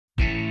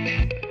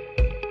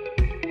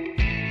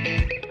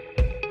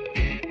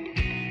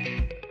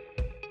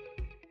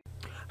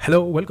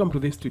Hello, welcome to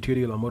this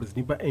tutorial. I'm Morris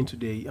Niba, and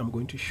today I'm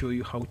going to show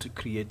you how to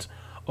create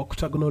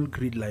octagonal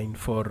grid line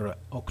for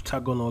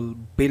octagonal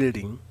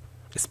building,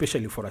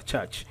 especially for a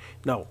church.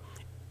 Now,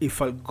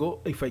 if I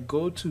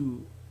go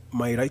to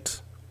my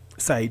right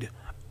side,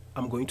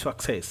 I'm going to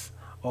access,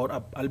 or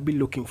I'll be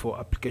looking for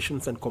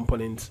applications and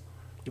components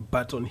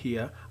button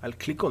here. I'll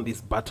click on this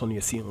button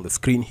you see on the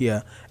screen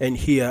here, and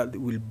here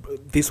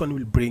this one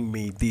will bring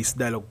me this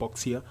dialog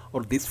box here,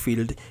 or this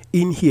field.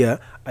 In here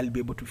I'll be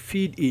able to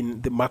feed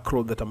in the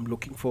macro that I'm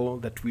looking for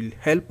that will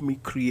help me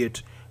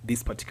create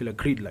this particular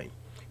grid line.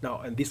 Now,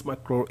 and this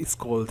macro is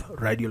called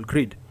Radial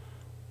Grid.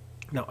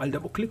 Now I'll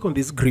double click on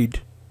this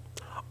grid,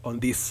 on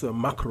this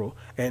macro,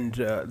 and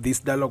this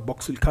dialog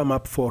box will come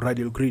up for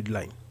Radial Grid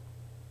line.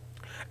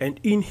 And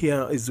in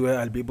here is where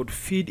I'll be able to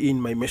feed in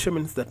my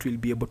measurements that will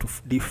be able to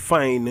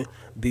define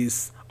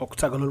this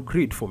octagonal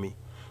grid for me.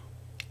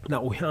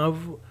 Now we have,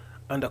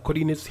 under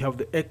coordinates, we have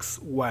the x,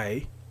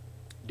 y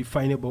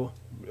definable,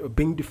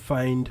 being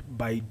defined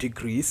by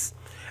degrees,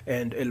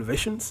 and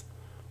elevations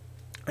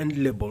and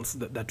labels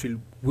that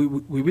we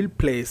will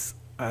place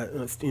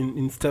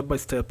in step by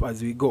step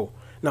as we go.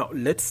 Now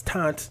let's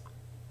start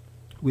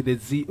with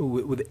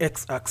the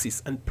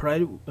x-axis, and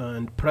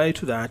prior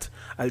to that,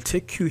 I'll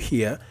take you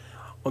here.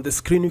 On the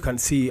screen you can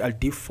see a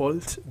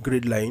default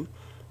grid line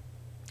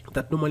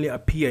that normally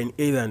appear in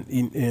either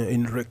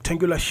in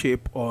rectangular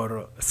shape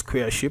or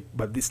square shape,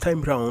 but this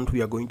time round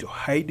we are going to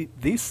hide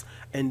this,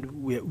 and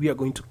we are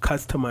going to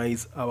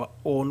customize our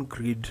own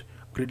grid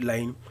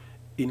line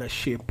in a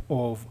shape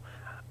of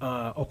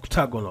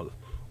octagonal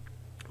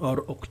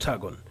or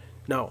octagon.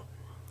 Now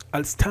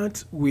I'll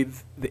start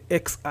with the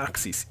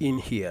x-axis in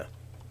here.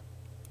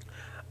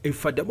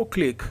 If I double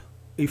click,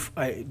 if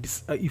I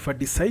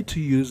decide to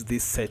use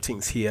these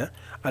settings here,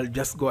 I'll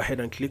just go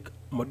ahead and click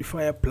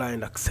modify, apply,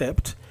 and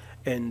accept,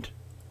 and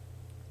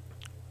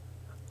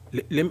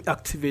let me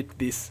activate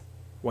this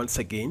once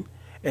again,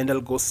 and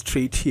I'll go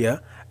straight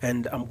here,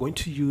 and I'm going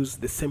to use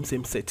the same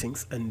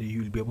settings, and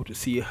you'll be able to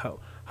see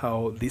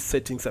how these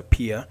settings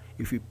appear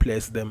if we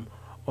place them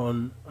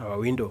on our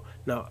window.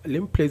 Now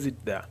let me place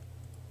it there,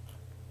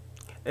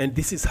 and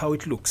this is how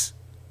it looks.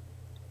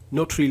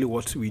 Not really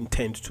what we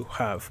intend to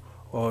have,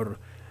 or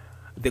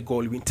the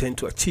goal we intend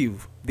to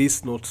achieve.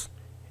 This not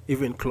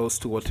even close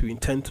to what we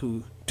intend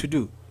to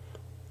do.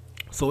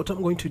 So what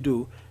I'm going to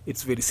do,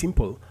 it's very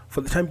simple.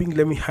 For the time being,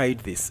 let me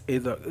hide this.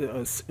 Either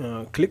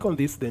click on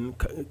this, then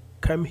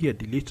come here,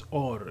 delete,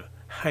 or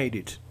hide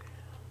it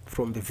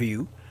from the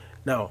view.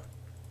 Now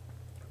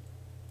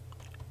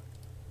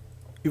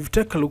if you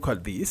take a look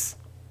at this,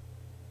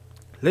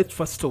 let's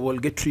first of all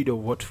get rid of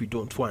what we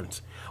don't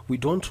want. We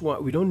don't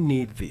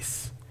need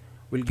this.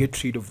 We'll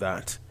get rid of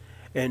that,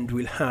 and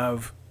we'll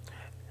have,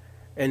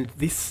 and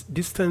this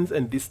distance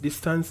and this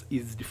distance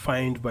is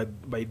defined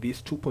by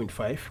this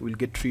 2.5. We'll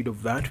get rid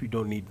of that. We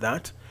don't need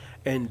that.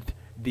 And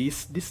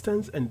this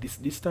distance and this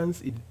distance,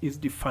 it is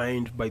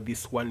defined by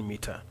this 1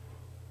 meter.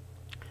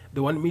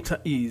 The 1 meter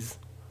is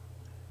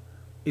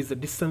the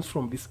distance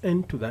from this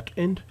end to that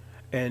end,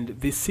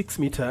 and this 6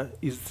 meter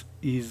is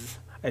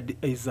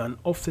an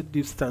offset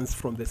distance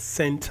from the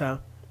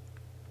center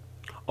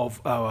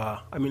of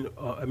our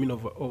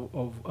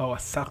of our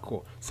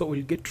circle. So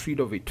we'll get rid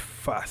of it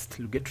first.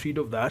 We'll get rid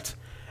of that,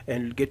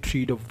 and we'll get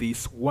rid of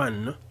this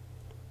one.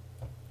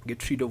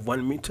 Get rid of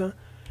 1 meter,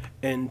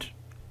 and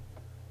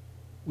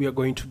we are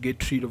going to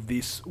get rid of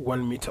this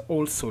 1 meter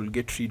also. We'll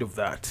get rid of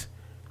that.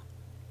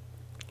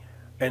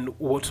 And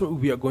what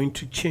we are going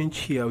to change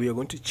here, we are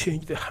going to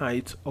change the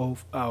height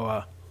of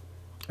our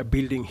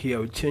building here.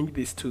 We'll change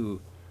this to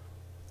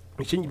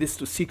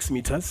 6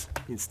 meters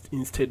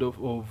instead of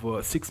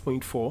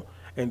 6.4,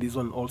 and this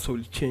one also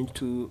will change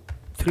to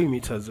 3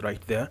 meters right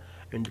there,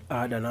 and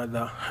add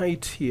another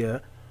height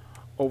here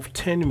of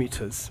 10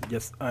 meters.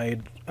 Just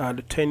add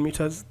 10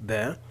 meters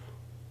there.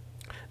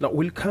 Now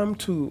we'll come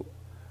to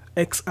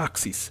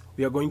x-axis.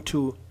 We are going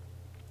to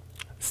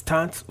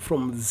start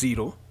from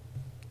 0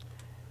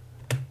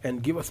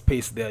 and give a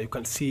space there. You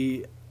can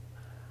see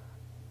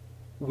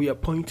we are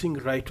pointing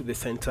right to the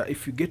center.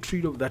 If you get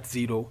rid of that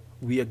 0,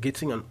 we are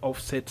getting an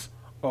offset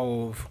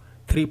of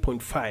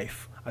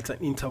 3.5 at an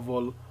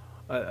interval.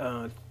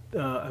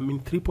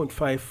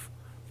 3.5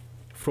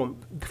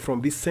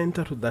 from this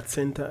center to that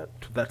center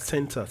to that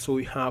center. So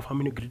we have how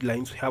many grid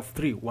lines? We have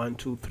 3. 1,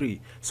 2,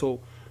 3. So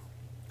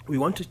we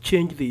want to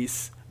change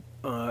this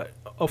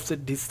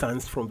offset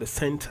distance from the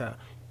center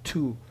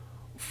to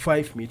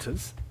 5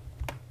 meters.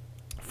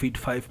 Feed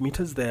 5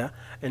 meters there,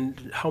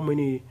 and how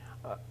many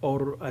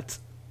or at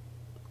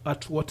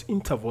what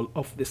interval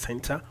of the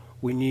center?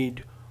 We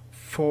need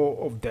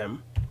 4 of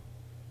them.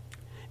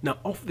 Now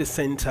off the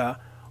center,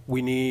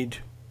 we'll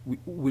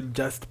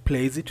just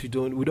place it. We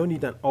don't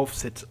need an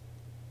offset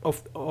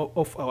of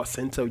our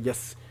center.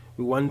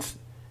 We want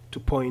to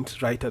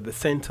point right at the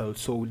center,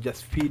 so we'll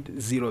just feed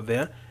 0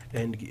 there,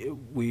 and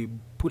we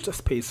put a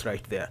space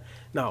right there.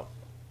 Now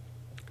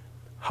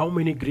how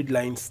many grid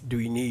lines do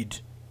we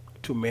need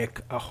to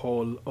make a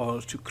hole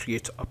or to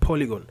create a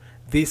polygon?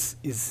 This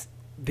is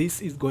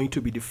going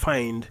to be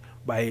defined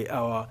by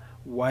our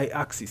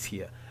y-axis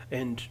here,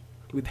 and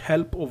with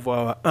help of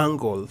our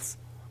angles,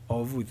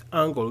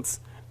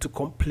 to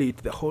complete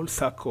the whole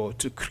circle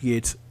to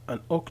create an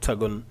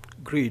octagon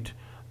grid.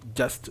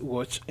 Just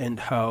watch on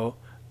how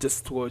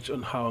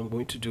I'm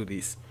going to do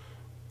this.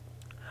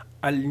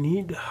 I'll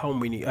need how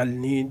many? I'll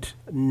need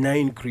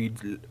 9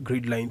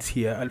 grid lines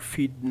here. I'll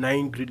feed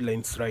 9 grid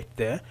lines right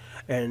there,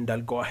 and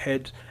I'll go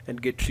ahead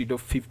and get rid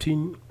of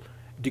 15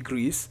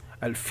 degrees.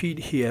 I'll feed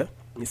here,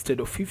 instead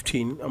of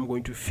 15, I'm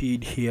going to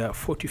feed here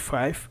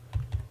 45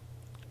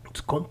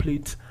 to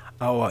complete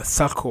our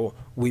circle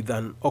with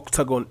an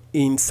octagon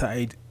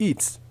inside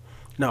it.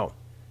 Now,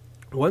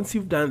 once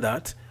you've done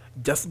that,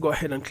 just go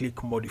ahead and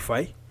click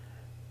modify,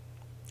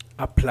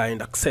 apply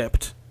and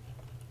accept,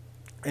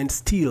 and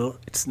still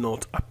it's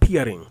not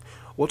appearing.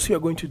 What we are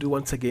going to do,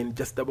 once again,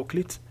 just double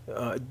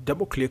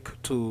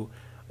click to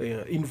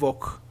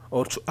invoke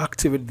or to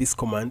activate this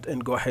command,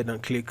 and go ahead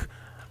and click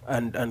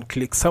and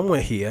click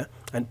somewhere here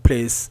and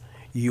place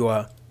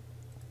your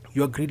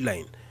grid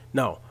line.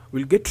 Now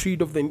we'll get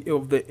rid of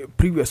the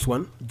previous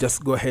one.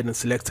 Just go ahead and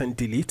select and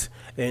delete,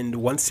 and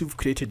once you've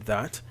created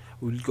that,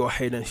 we'll go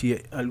ahead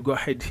and I'll go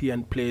ahead here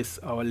and place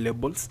our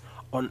labels.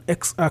 On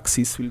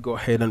x-axis, we'll go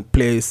ahead and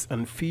place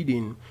and feed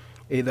in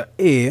either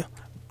A.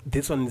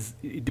 This one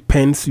it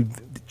depends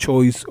with the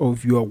choice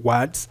of your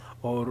words,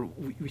 or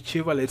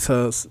whichever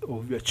letters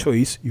of your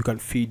choice you can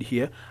feed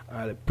here.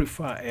 I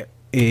prefer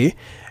A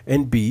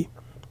and B,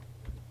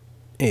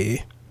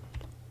 A,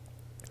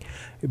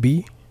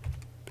 B,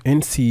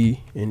 and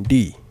C, and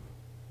D,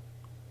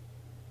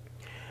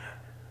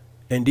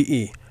 and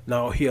E.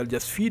 Now here I'll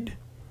just feed,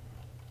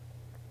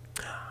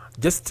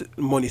 just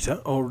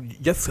monitor or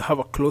just have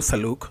a closer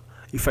look.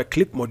 If I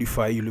click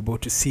modify, you'll be able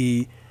to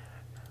see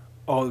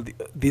all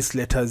these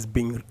letters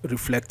being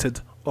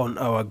reflected on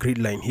our grid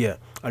line here.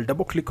 I'll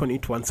double click on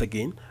it once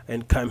again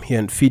and come here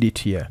and feed it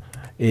here,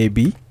 A,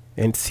 B,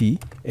 and C,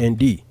 and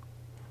D.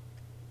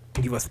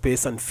 Give a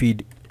space and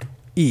feed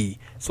E.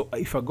 So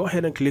if I go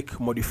ahead and click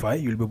modify,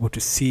 you'll be able to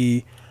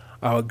see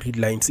our grid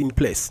lines in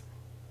place.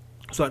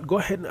 So I'd go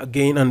ahead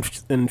again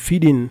and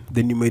feed in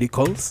the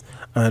numericals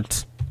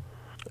at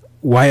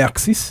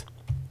y-axis.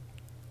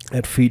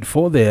 I'd feed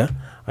 4 there,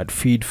 I'd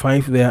feed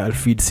 5 there, I'll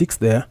feed 6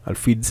 there, I'll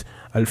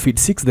feed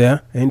 6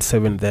 there, and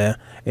 7 there,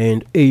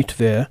 and 8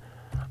 there.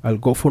 I'll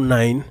go for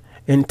 9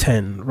 and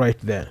 10 right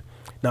there.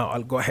 Now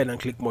I'll go ahead and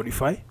click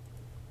modify.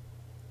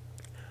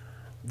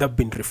 They've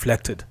been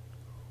reflected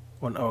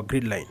on our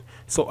grid line.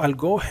 So I'll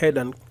go ahead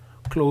and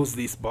close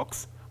this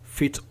box,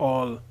 fit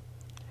all,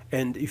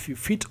 and if you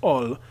fit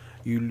all,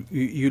 you'll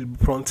be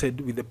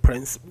prompted with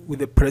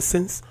the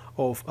presence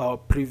of our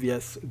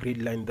previous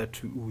grid line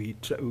that we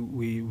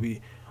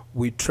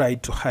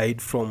tried to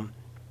hide from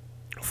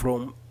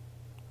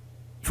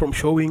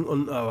showing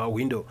on our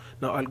window.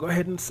 Now I'll go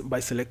ahead and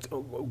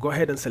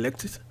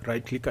select it,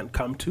 right click and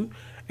come to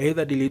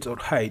either delete or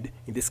hide.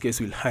 In this case,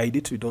 we'll hide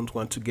it. We don't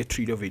want to get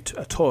rid of it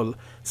at all.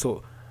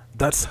 So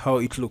that's how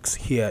it looks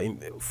here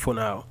for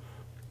now.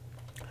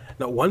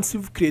 Now once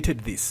you've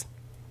created this,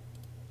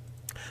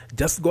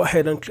 just go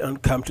ahead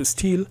and come to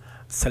steel,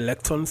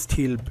 select on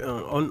steel,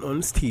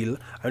 on steel,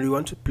 and we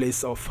want to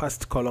place our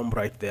first column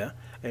right there,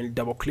 and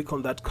double click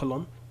on that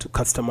column to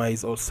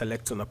customize or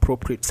select an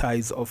appropriate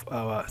size of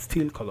our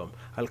steel column.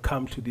 I'll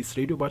come to this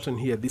radio button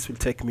here. This will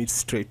take me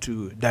straight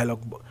to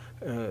dialog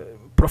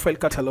profile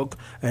catalog,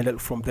 and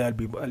from there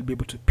I'll be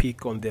able to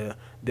pick on the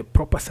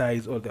proper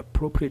size or the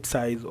appropriate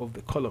size of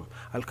the column.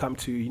 I'll come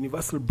to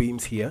universal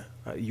beams here,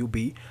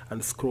 UB,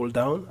 and scroll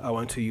down. I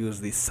want to use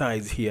this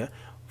size here,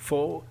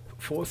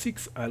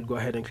 446. I'll go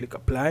ahead and click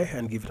apply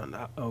and give it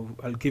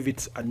I'll give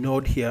it a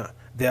node here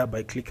there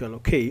by clicking on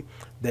OK.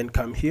 Then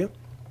come here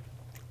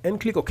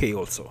and click OK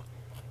also.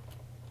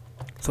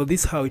 So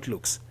this is how it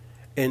looks,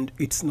 and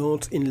it's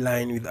not in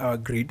line with our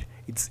grid.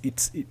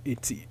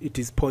 It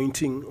is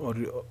pointing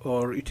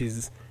or it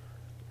is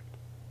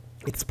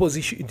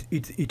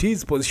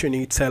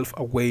positioning itself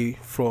away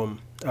from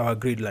our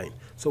grid line.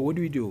 So what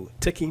do?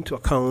 Take into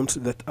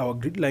account that our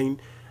grid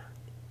line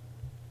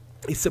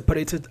is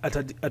separated at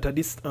an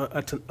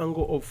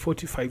angle of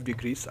 45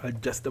 degrees. I'll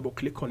just double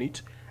click on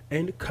it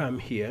and come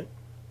here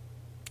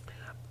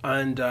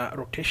and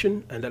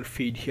rotation, and I'll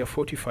feed here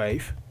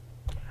 45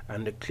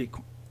 and click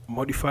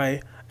modify,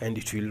 and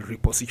it will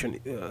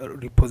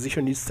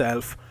reposition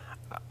itself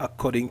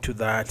according to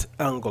that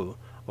angle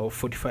of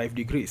 45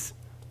 degrees.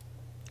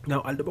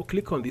 Now I'll double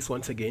click on this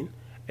once again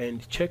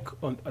and check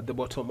at the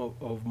bottom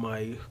of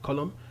my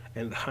column,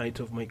 and the height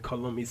of my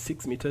column is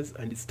 6 meters,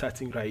 and it's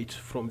starting right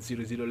from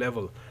 0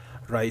 level,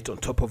 right on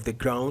top of the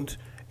ground.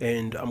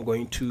 And I'm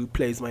going to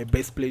place my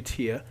base plate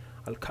here.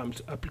 I'll come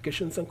to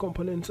applications and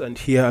components, and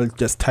here I'll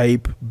just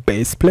type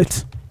base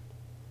plate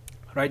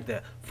right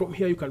there. From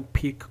here you can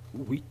pick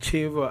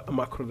whichever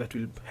macro that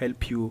will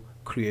help you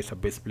create a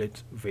base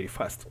plate very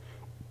fast.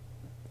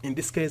 In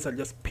this case, I'll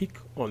just pick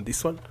on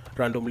this one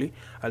randomly.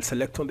 I'll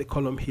select on the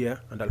column here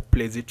and I'll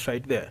place it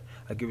right there.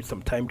 I'll give it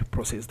some time to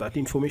process that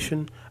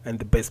information, and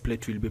the base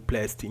plate will be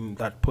placed in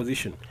that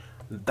position.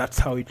 That's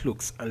how it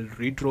looks. I'll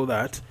redraw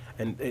that,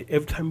 and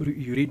every time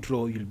you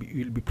redraw,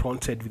 you'll be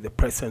prompted with the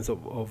presence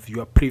of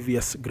your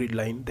previous grid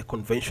line, the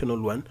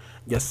conventional one.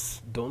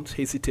 Just don't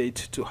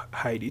hesitate to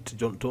hide it.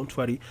 Don't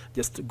worry,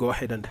 just go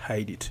ahead and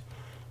hide it.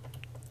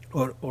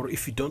 Or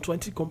if you don't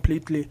want it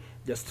completely,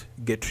 just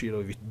get rid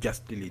of it,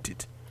 just delete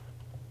it.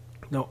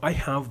 Now I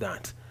have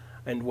that,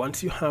 and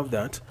once you have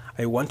that,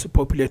 I want to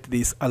populate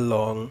this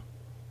along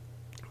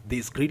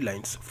these grid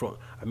lines from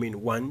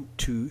 1,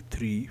 2,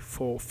 3,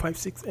 4, 5,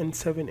 6 and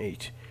 7,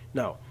 8.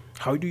 Now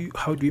how do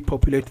we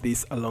populate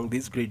this along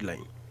this grid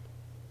line?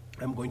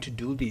 I'm going to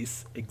do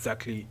this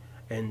exactly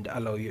and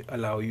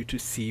allow you to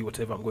see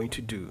whatever I'm going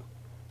to do.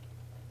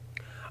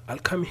 I'll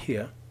come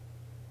here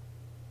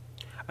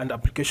and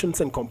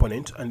applications and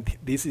component, and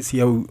this is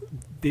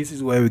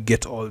where we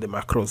get all the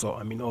macros,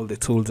 or all the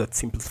tools that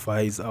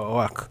simplifies our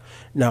work.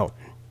 Now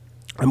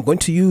I'm going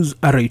to use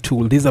array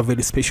tool. This is a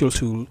very special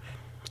tool.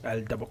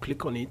 I'll double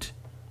click on it,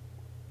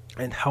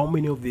 and how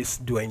many of this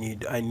do I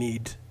need? I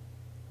need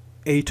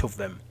 8 of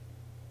them.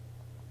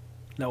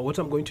 Now what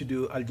I'm going to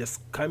do, I'll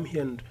just come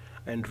here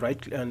and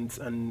right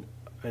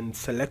and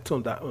select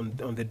on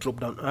the drop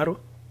down arrow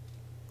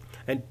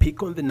and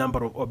pick on the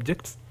number of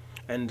objects,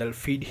 and I'll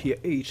feed here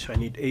 8. I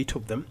need 8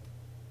 of them,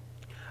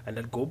 and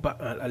I'll go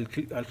back. I'll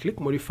click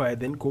modify,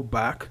 then go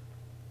back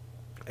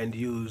and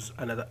use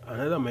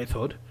another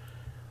method,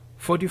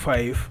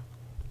 45.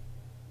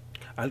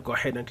 I'll go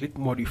ahead and click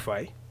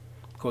modify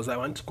because I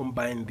want to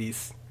combine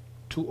these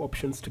 2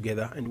 options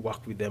together and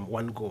work with them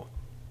one go.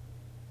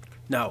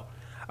 Now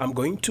I'm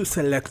going to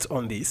select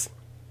on this,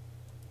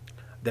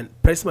 then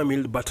press my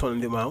middle button on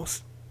the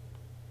mouse,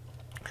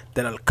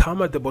 then I'll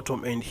come at the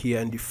bottom end here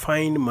and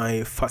define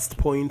my first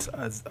point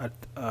as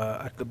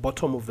at the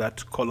bottom of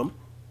that column,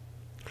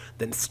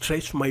 then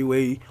stretch my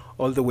way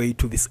all the way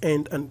to this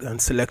end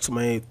and select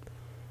my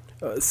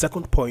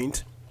second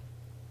point,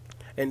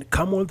 and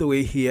come all the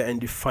way here and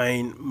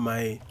define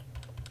my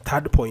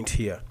third point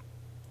here.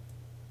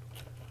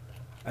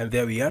 And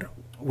there we are.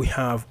 We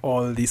have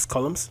all these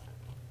columns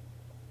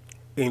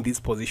in these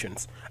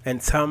positions,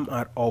 and some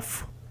are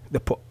off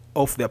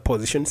their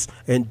positions,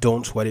 and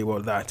don't worry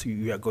about that.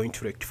 We are going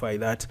to rectify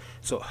that.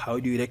 So how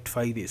do you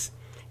rectify this?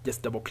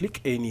 Just double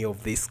click any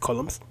of these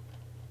columns,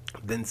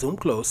 then zoom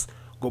close,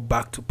 go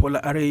back to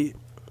polar array,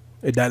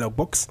 a dialog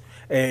box,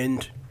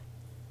 and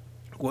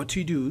what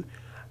you do,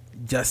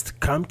 just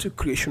come to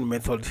creation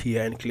method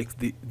here and click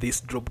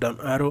this drop down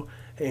arrow,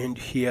 and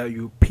here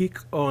you pick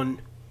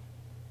on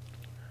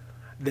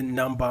the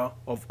number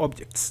of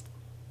objects,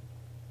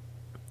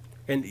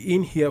 and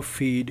in here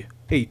feed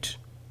 8.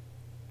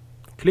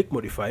 Click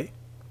modify,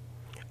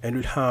 and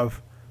we'll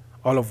have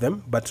all of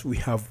them, but we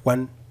have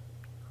one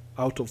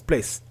out of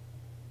place.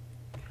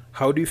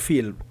 How do you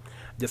fill?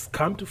 Just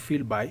come to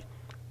fill by,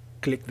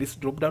 click this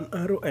drop down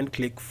arrow and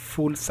click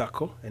full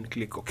circle and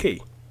click OK,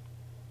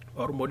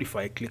 or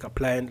modify, click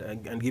apply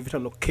and give it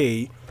an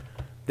OK.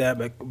 There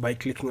by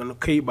clicking on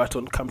OK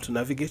button, come to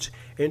navigate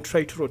and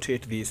try to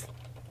rotate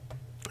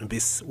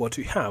this what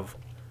we have.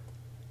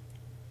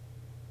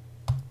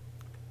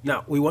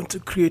 Now we want to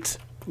place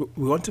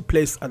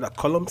other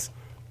columns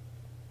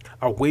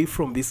away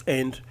from this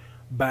end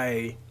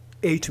by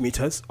 8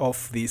 meters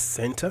off this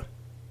center.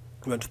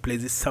 We want to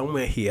place it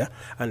somewhere here,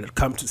 and I'll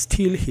come to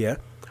steel here.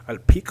 I'll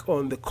pick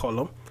on the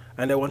column,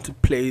 and I want to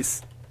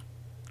place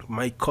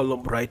my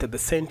column right at the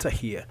center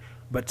here.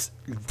 But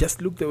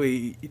just look the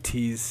way it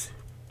is.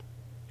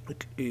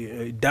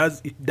 It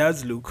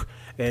does look,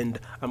 and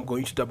I'm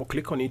going to double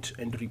click on it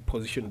and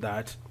reposition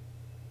that.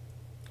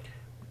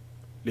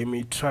 Let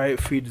me try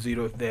feed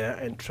 0 there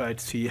and try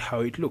to see how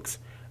it looks.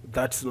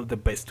 That's not the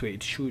best way.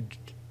 It should.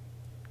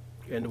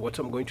 And what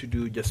I'm going to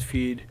do, just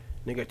feed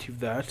negative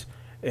that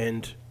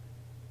and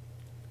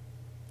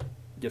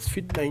just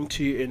feed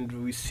 90,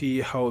 and we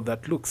see how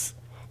that looks.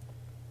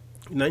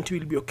 90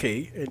 will be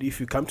okay, and if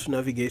you come to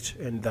navigate,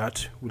 and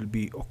that will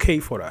be okay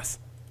for us.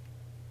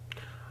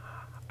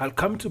 I'll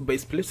come to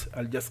base plate.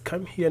 I'll just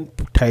come here and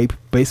type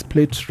base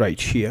plate right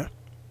here,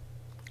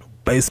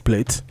 base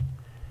plate,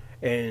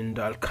 and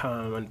I'll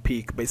come and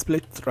pick base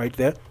plate right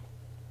there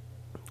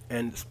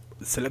and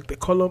select the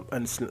column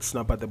and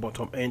snap at the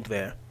bottom end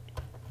there.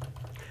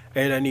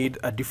 And I need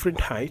a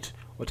different height.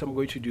 What I'm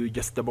going to do,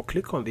 just double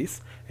click on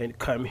this and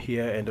come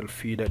here, and I'll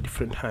feed a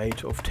different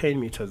height of 10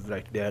 meters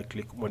right there.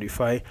 Click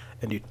modify,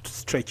 and it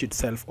stretch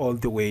itself all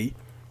the way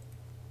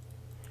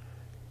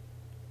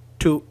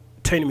to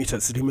 10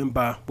 meters.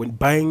 Remember, when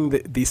buying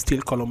these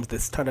steel columns, the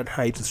standard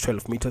height is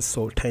 12 meters,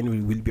 so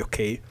 10 will be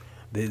okay.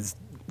 There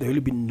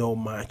will be no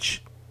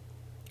much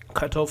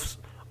cutoffs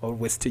or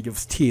wastage of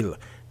steel.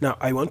 Now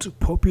I want to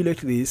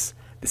populate this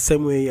the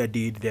same way I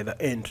did the other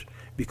end,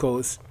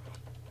 because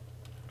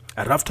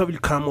a rafter will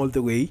come all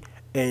the way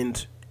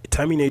and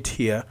terminate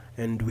here,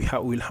 and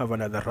we'll have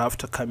another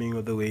rafter coming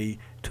all the way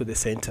to the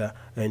center,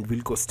 and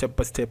we'll go step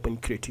by step in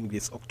creating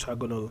this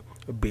octagonal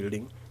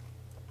building.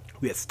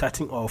 We are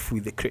starting off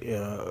with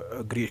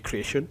the grid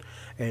creation,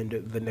 and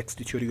the next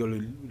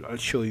tutorial I'll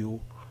show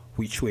you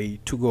which way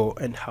to go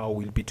and how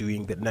we'll be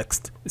doing the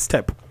next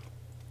step.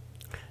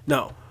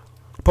 Now,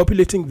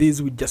 populating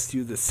these, we just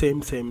use the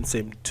same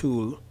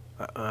tool,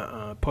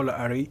 polar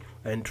array,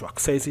 and to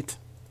access it,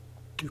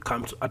 you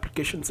come to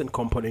applications and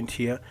component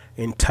here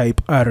and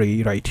type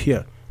array right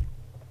here.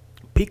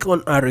 Pick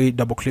on array,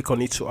 double click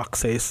on it to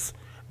access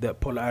the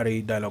polar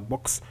array dialog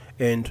box,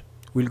 and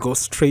we'll go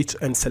straight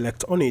and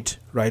select on it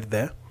right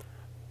there.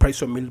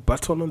 Press your middle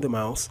button on the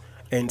mouse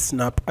and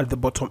snap at the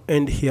bottom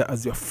end here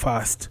as your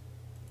first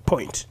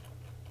point.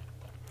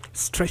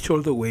 Stretch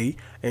all the way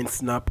and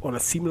snap on a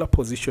similar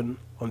position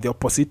on the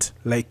opposite,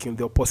 like in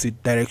the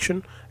opposite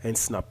direction, and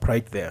snap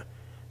right there.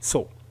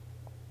 So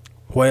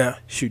where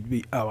should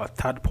be our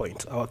third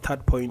point? Our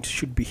third point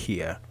should be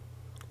here,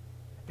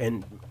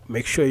 and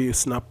make sure you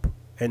snap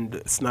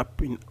and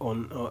snap in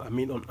on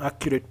on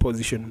accurate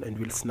position, and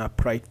we'll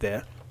snap right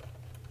there.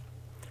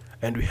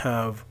 And we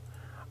have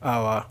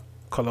our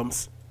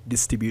columns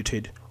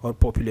distributed or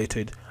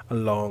populated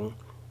along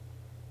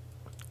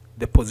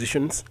the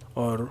positions,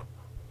 or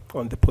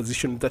on the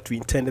position that we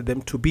intended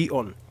them to be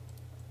on.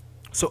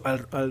 So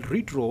I'll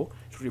redraw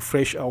to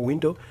refresh our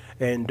window,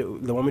 and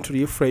the moment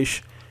we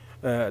refresh,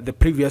 the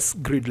previous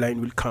grid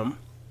line will come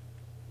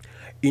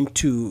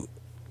into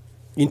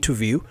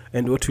view,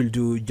 and what we'll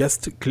do,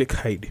 just click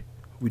hide.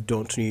 We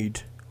don't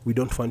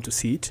want to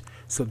see it.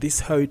 So this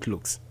is how it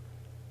looks,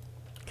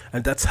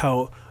 and that's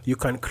how you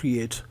can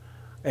create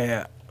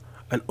an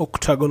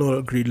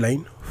octagonal grid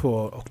line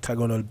for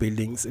octagonal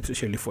buildings,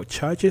 especially for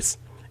churches.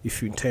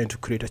 If you intend to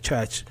create a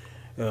church,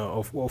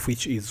 of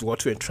which is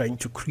what we're trying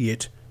to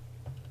create.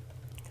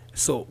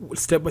 So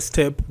step by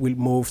step, we'll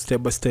move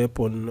step by step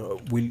on.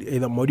 We'll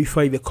either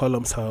modify the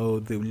columns how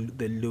they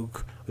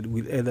look.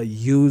 We'll either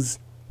use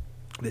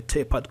the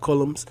tapered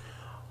columns,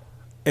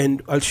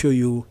 and I'll show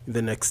you in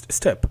the next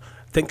step.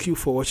 Thank you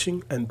for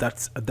watching, and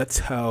that's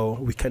how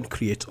we can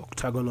create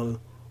octagonal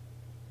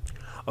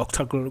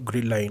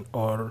grid line,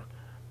 or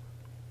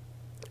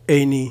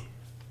any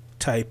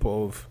type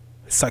of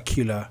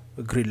circular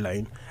grid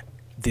line.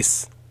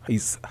 This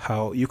is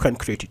how you can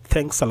create it.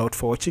 Thanks a lot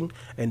for watching,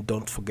 and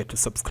don't forget to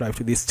subscribe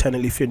to this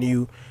channel if you're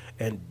new,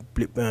 and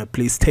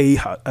please stay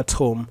at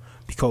home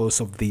because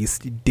of this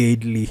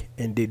deadly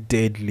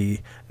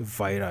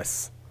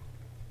virus.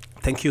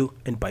 Thank you,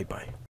 and bye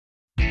bye.